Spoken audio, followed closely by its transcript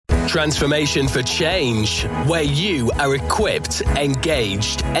Transformation for Change, where you are equipped,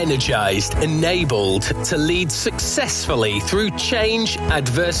 engaged, energized, enabled to lead successfully through change,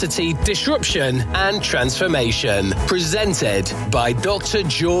 adversity, disruption, and transformation. Presented by Dr.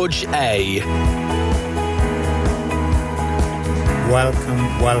 George A. Welcome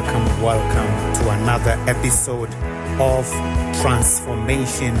to another episode of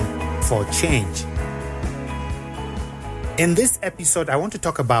Transformation for Change. In this episode, I want to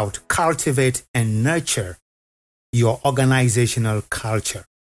talk about cultivate and nurture your organizational culture.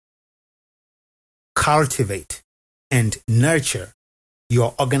 Cultivate and nurture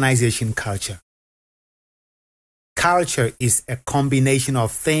your organization culture. Culture is a combination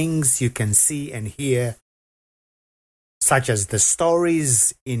of things you can see and hear, such as the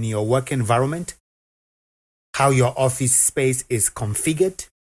stories in your work environment, how your office space is configured,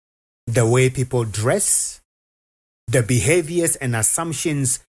 the way people dress, the behaviors and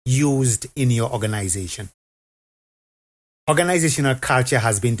assumptions used in your organization. Organizational culture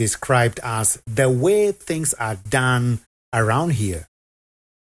has been described as the way things are done around here.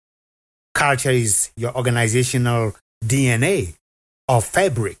 Culture is your organizational DNA or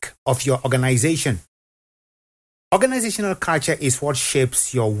fabric of your organization. Organizational culture is what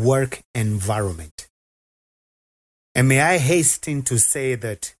shapes your work environment. And may I hasten to say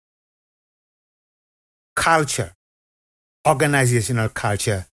that organizational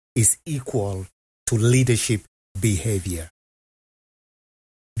culture is equal to leadership behavior.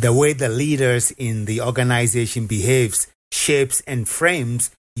 The way the leaders in the organization behaves shapes and frames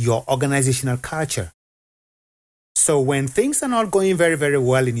your organizational culture. So when things are not going very, very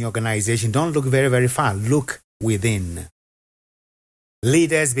well in your organization, don't look very, very far. Look within.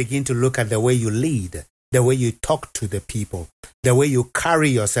 Leaders begin to look at the way you lead, the way you talk to the people, the way you carry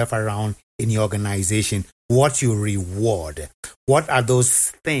yourself around in your organization, what you reward. What are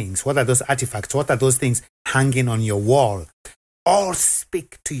those things? What are those artifacts? What are those things hanging on your wall? All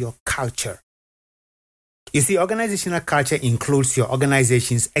speak to your culture. You see, organizational culture includes your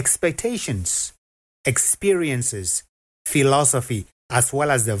organization's expectations, experiences, philosophy, as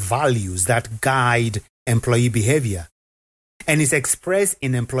well as the values that guide employee behavior, and is expressed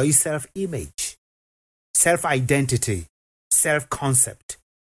in employee self-image, self-identity, self-concept,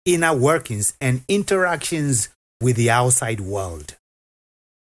 inner workings, and interactions with the outside world.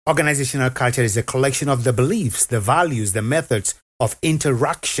 Organizational culture is a collection of the beliefs, the values, the methods of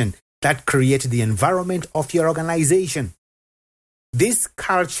interaction that create the environment of your organization. This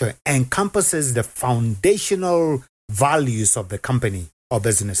culture encompasses the foundational values of the company or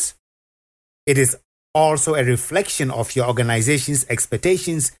business. It is also a reflection of your organization's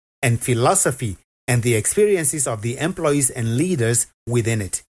expectations and philosophy and the experiences of the employees and leaders within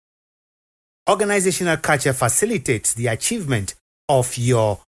it. Organizational culture facilitates the achievement of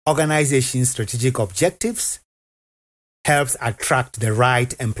your organization's strategic objectives, helps attract the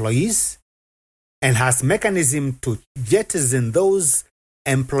right employees, and has mechanism to jettison those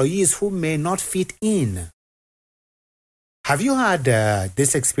employees who may not fit in. Have you had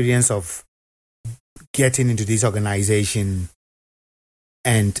this experience of getting into this organization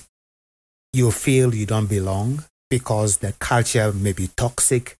and you feel you don't belong because the culture may be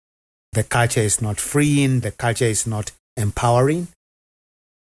toxic, the culture is not freeing, the culture is not empowering,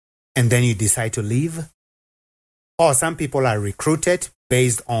 and then you decide to leave? Or some people are recruited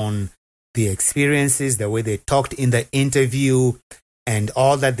based on the experiences, the way they talked in the interview, and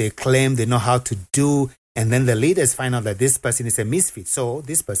all that they claim they know how to do, and then the leaders find out that this person is a misfit, so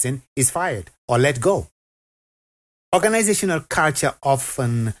this person is fired or let go. Organizational culture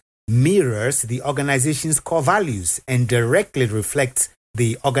often mirrors the organization's core values and directly reflects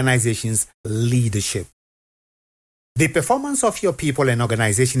the organization's leadership. The performance of your people and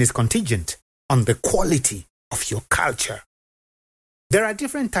organization is contingent on the quality of your culture. There are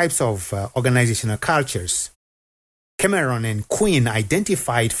different types of organizational cultures. Cameron and Quinn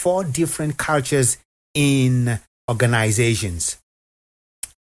identified 4 different cultures in organizations.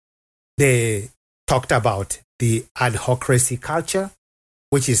 They talked about the adhocracy culture,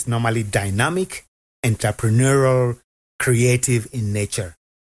 which is normally dynamic, entrepreneurial, creative in nature.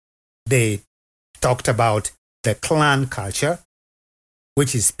 They talked about the clan culture,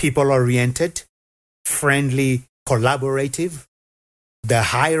 which is people-oriented, friendly, collaborative. The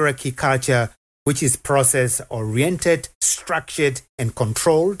hierarchy culture, which is process-oriented, structured, and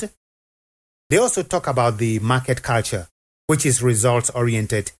controlled. They also talk about the market culture, which is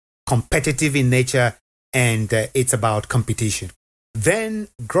results-oriented, competitive in nature, and it's about competition. Then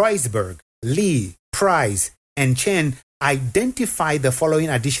Groisberg, Lee, Price, and Chen identify the following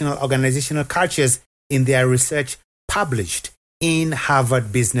additional organizational cultures in their research published in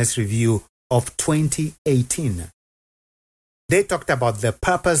Harvard Business Review of 2018. They talked about the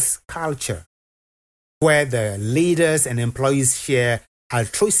purpose culture, where the leaders and employees share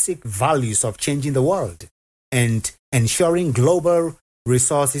altruistic values of changing the world and ensuring global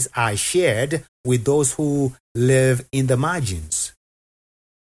resources are shared with those who live in the margins.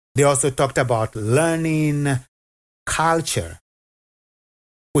 They also talked about learning culture,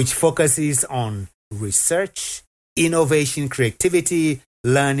 which focuses on research, innovation, creativity,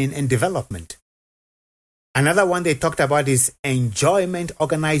 learning, and development. Another one they talked about is enjoyment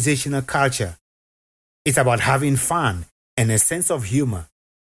organizational culture. It's about having fun and a sense of humor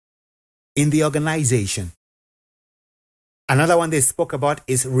in the organization. Another one they spoke about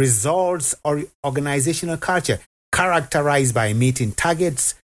is results or organizational culture, characterized by meeting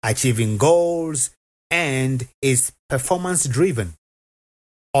targets, achieving goals, and is performance-driven.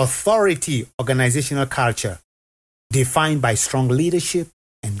 Authority organizational culture, defined by strong leadership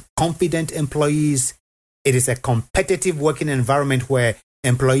and confident employees. It is a competitive working environment where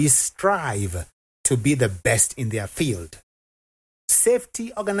employees strive to be the best in their field.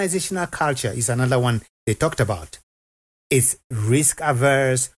 Safety organizational culture is another one they talked about. It's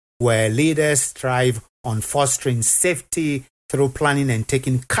risk-averse, where leaders strive on fostering safety through planning and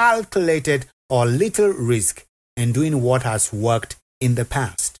taking calculated or little risk and doing what has worked in the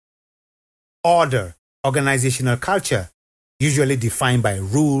past. Order organizational culture, usually defined by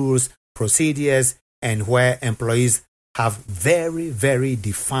rules, procedures, and where employees have very, very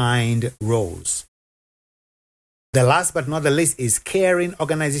defined roles. The last but not the least is caring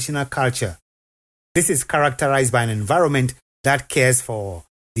organizational culture. This is characterized by an environment that cares for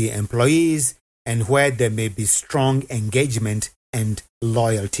the employees and where there may be strong engagement and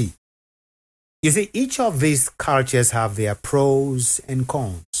loyalty. You see, each of these cultures have their pros and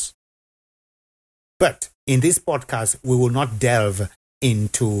cons. But in this podcast, we will not delve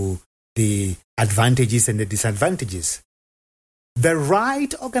into the advantages and the disadvantages. The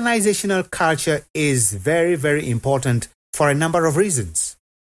right organizational culture is very, very important for a number of reasons.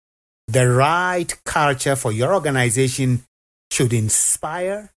 The right culture for your organization should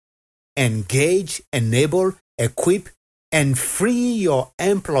inspire, engage, enable, equip, and free your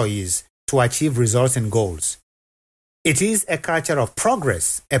employees to achieve results and goals. It is a culture of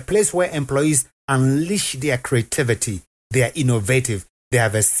progress, a place where employees unleash their creativity, they are innovative, they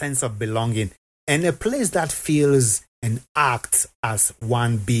have a sense of belonging, and a place that feels and acts as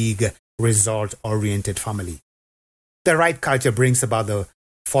one big result-oriented family. The right culture brings about the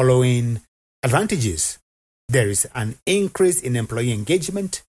following advantages. There is an increase in employee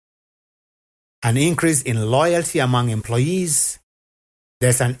engagement, an increase in loyalty among employees,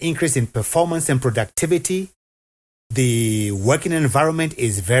 there's an increase in performance and productivity. The working environment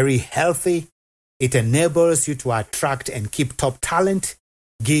is very healthy. It enables you to attract and keep top talent,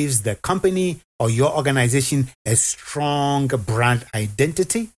 gives the company or your organization a strong brand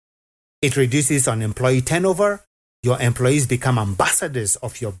identity. It reduces on employee turnover. Your employees become ambassadors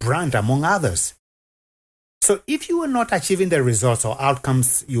of your brand, among others. So if you are not achieving the results or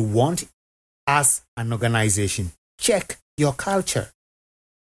outcomes you want as an organization, check your culture.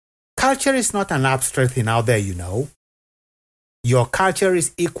 Culture is not an abstract thing out there, you know. Your culture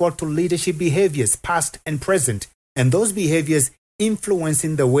is equal to leadership behaviors, past and present, and those behaviors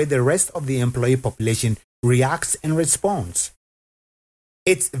influencing the way the rest of the employee population reacts and responds.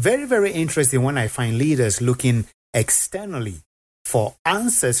 It's very, very interesting when I find leaders looking externally for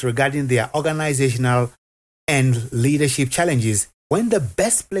answers regarding their organizational and leadership challenges, when the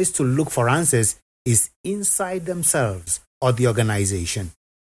best place to look for answers is inside themselves or the organization.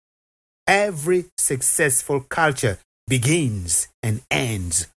 Every successful culture begins and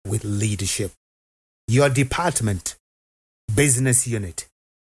ends with leadership. Your department, business unit,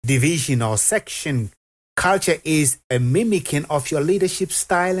 division or section culture is a mimicking of your leadership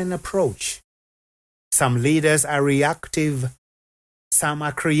style and approach. Some leaders are reactive, some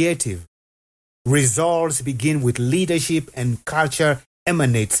are creative. Results begin with leadership and culture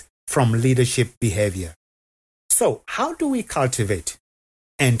emanates from leadership behavior. So, how do we cultivate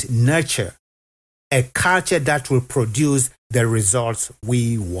and nurture a culture that will produce the results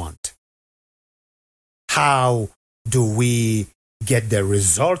we want? How do we get the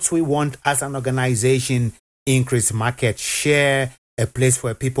results we want as an organization, increase market share, a place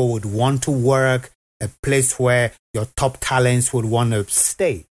where people would want to work, a place where your top talents would want to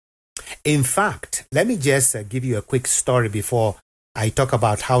stay? In fact, let me just give you a quick story before I talk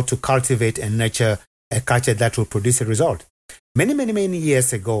about how to cultivate and nurture a culture that will produce a result. Many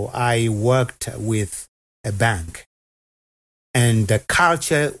years ago, I worked with a bank, and the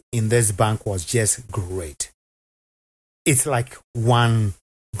culture in this bank was just great. It's like one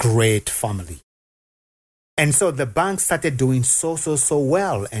great family. And so the bank started doing so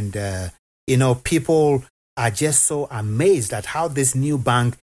well. And, people are just so amazed at how this new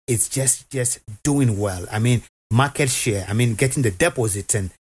bank is just doing well. I mean, market share, getting the deposits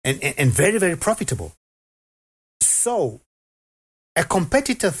and very, very profitable. So a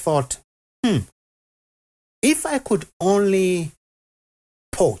competitor thought, if I could only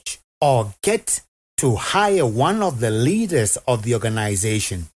poach or get to hire one of the leaders of the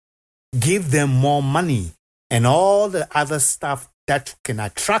organization, give them more money and all the other stuff that can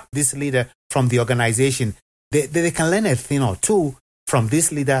attract this leader from the organization, they can learn a thing or two from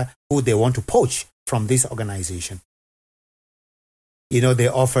this leader who they want to poach from this organization. They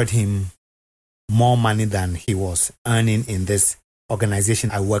offered him more money than he was earning in this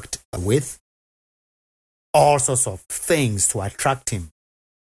organization I worked with. All sorts of things to attract him.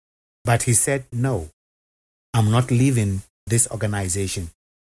 But he said, no, I'm not leaving this organization.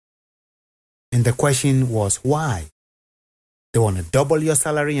 And the question was, why? They want to double your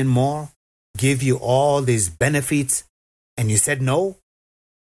salary and more, give you all these benefits, and you said no?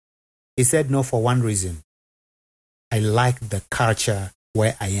 He said no for one reason. I like the culture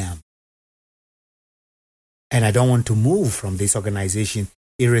where I am. And I don't want to move from this organization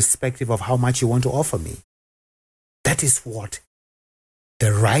irrespective of how much you want to offer me. That is what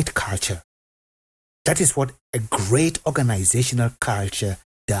the right culture, that is what a great organizational culture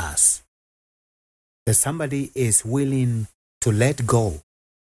does. That somebody is willing to let go,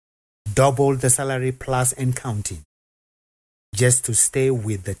 double the salary plus and counting, just to stay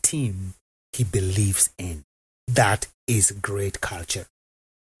with the team he believes in. That is great culture.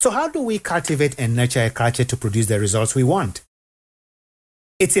 So how do we cultivate and nurture a culture to produce the results we want?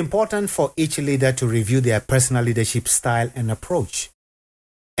 It's important for each leader to review their personal leadership style and approach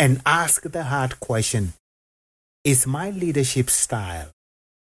and ask the hard question, is my leadership style,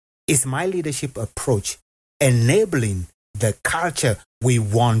 is my leadership approach enabling the culture we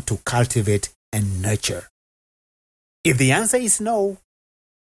want to cultivate and nurture? If the answer is no,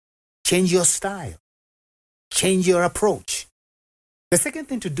 change your style, change your approach. The second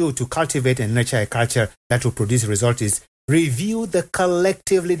thing to do to cultivate and nurture a culture that will produce results is review the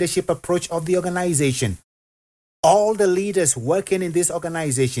collective leadership approach of the organization. All the leaders working in this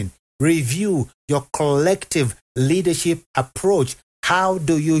organization, review your collective leadership approach. How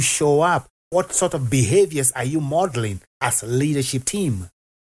do you show up? What sort of behaviors are you modeling as a leadership team?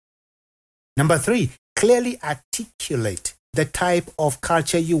 Number 3, clearly articulate the type of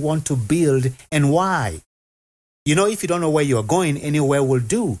culture you want to build and why. If you don't know where you're going, anywhere will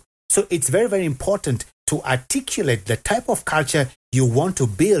do. So it's very, very important to articulate the type of culture you want to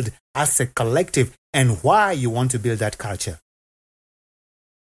build as a collective and why you want to build that culture.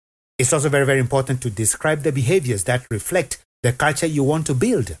 It's also very, very important to describe the behaviors that reflect the culture you want to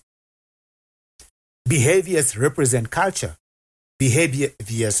build. Behaviors represent culture.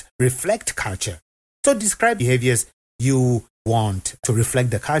 Behaviors reflect culture. So describe behaviors you want to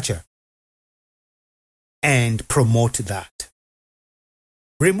reflect the culture and promote that.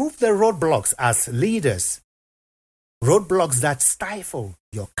 Remove the roadblocks as leaders. Roadblocks that stifle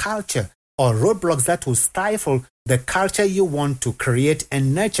your culture or roadblocks that will stifle the culture you want to create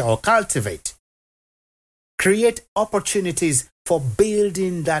and nurture or cultivate. Create opportunities for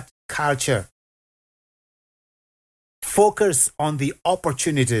building that culture. Focus on the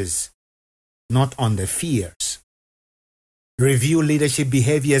opportunities, not on the fears. Review leadership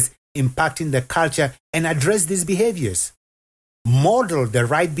behaviors impacting the culture and address these behaviors. Model the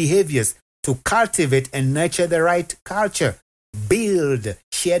right behaviors to cultivate and nurture the right culture. Build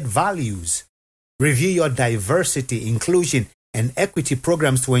shared values. Review your diversity, inclusion, and equity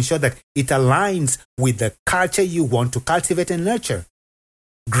programs to ensure that it aligns with the culture you want to cultivate and nurture.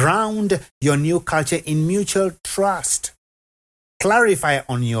 Ground your new culture in mutual trust. Clarify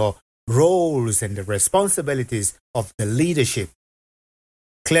on your roles and the responsibilities of the leadership.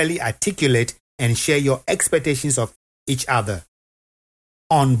 Clearly articulate and share your expectations of each other.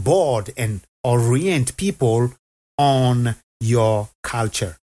 Onboard and orient people on your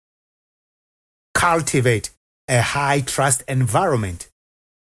culture. Cultivate a high trust environment.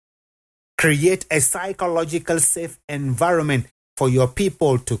 Create a psychological safe environment for your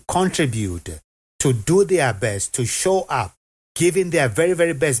people to contribute, to do their best, to show up, giving their very,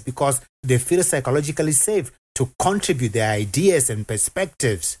 very best because they feel psychologically safe to contribute their ideas and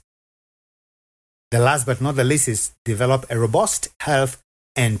perspectives. The last but not the least is develop a robust health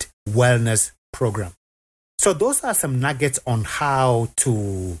and wellness program. So those are some nuggets on how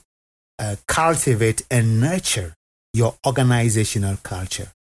to cultivate and nurture your organizational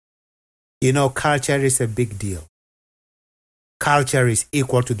culture. Culture is a big deal. culture is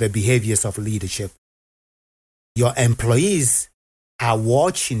equal to the behaviors of leadership. Your employees are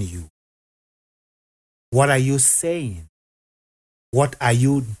watching you. What are you saying? What are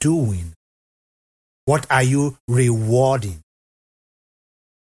you doing? What are you rewarding?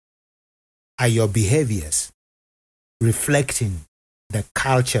 Are your behaviors reflecting the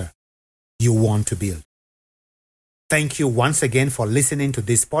culture you want to build? Thank you once again for listening to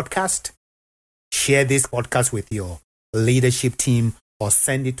this podcast. Share this podcast with your leadership team or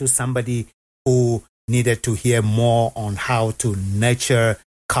send it to somebody who needed to hear more on how to nurture,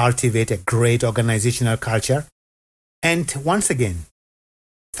 cultivate a great organizational culture. And once again,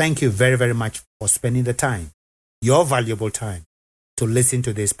 thank you very, very much for spending the time, your valuable time, to listen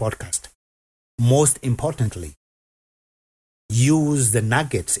to this podcast. Most importantly, use the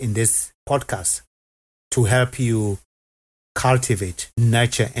nuggets in this podcast to help you cultivate,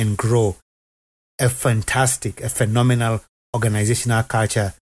 nurture, and grow a phenomenal organizational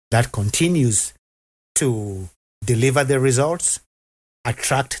culture that continues to deliver the results,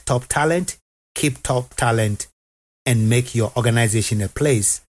 attract top talent, keep top talent, and make your organization a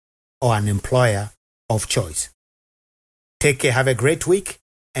place or an employer of choice. Take care, have a great week,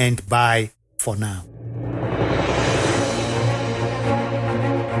 and bye for now.